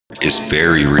It's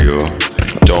very real.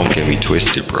 Don't get me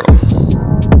twisted, bro.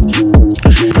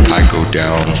 I go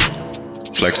down,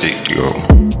 flex it, yo,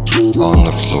 on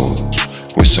the floor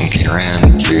with some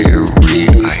cranberry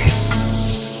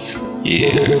ice.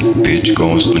 Yeah, bitch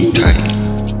gon' sleep tight.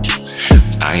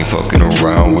 I ain't fucking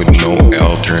around with no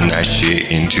L. Turn that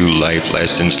shit into life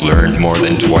lessons learned more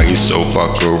than twice. So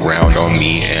fuck around on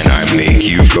me and I make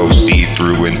you go see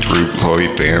through and through.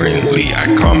 Apparently,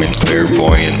 I comment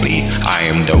clairvoyantly. I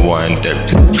am the one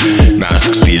that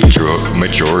masks the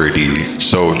majority,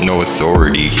 so no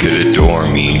authority could adore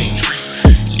me.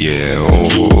 Yeah,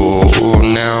 oh,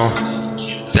 now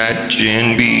that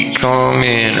gin be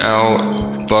coming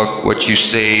out. Fuck what you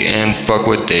say and fuck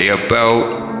what they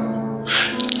about.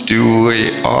 Do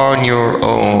it on your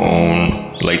own.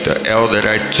 Like the L that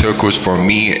I took was for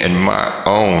me and my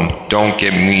own. Don't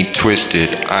get me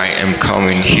twisted. I am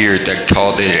coming here that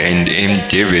called it and in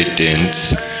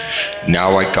dividends.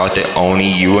 Now I got the Oni,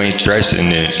 you ain't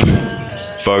dressing it.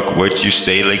 Fuck what you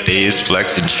say like they is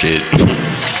flexing shit.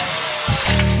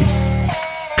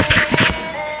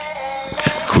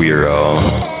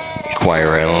 Queerielli,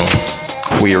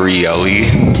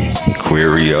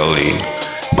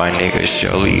 my nigga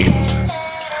Shelly,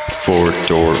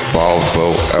 4-door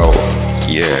Volvo out,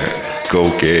 yeah, go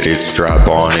get it, strap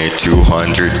on it,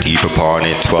 200 deep upon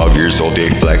it, 12 years old, they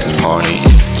flex upon it,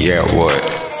 yeah, what?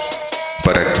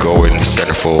 But I go in the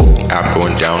centerfold, I'm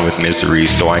going down with misery,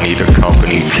 so I need a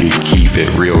company to keep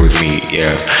it real with me,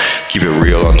 yeah. Keep it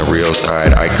real on the real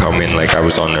side. I come in like I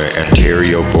was on the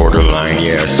Ontario borderline,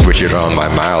 yeah. Switch it on my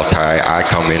miles high. I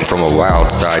come in from a wild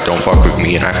side. Don't fuck with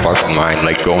me and I fuck with mine.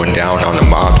 Like going down on the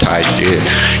mob type shit.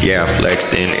 Yeah,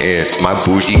 flexing it. My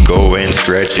bougie going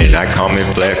stretching. I come in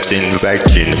flexing,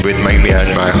 flexing with my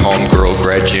man, my homegirl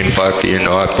Gretchen. Fucking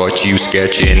up what you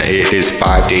sketching. It is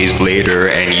 5 days later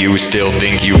and you still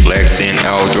think you flexing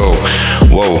out. Yo,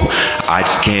 whoa, I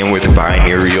just came with a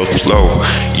binarial flow.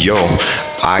 Yo,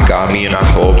 I got me and I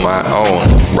hold my own.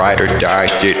 Ride or die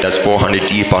shit, that's 400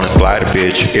 deep on a slider,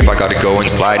 bitch. If I gotta go and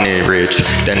slide in it rich,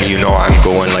 then you know I'm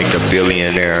going like the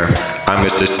billionaire. I'm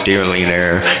Mr.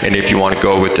 Stealingnaire. And if you wanna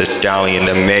go with the stallion,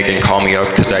 then Megan, call me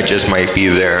up cause I just might be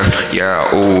there. Yeah,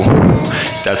 ooh,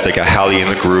 that's like a Hallie in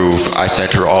the groove. I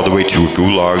sent her all the way to a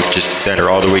gulag, just sent her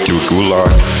all the way to a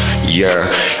gulag. Yeah,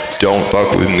 don't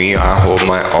fuck with me, I hold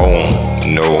my own.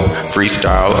 No,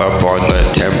 freestyle up on the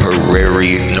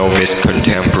temporary. No miss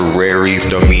contemporary.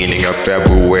 The meaning of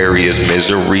February is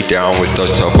misery. Down with the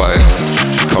sofa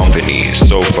company.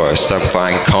 Sofa, some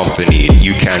fine company.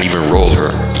 You can't even roll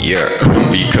her, yeah.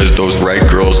 Because those red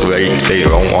girls, they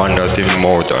don't want nothing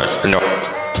more than, no.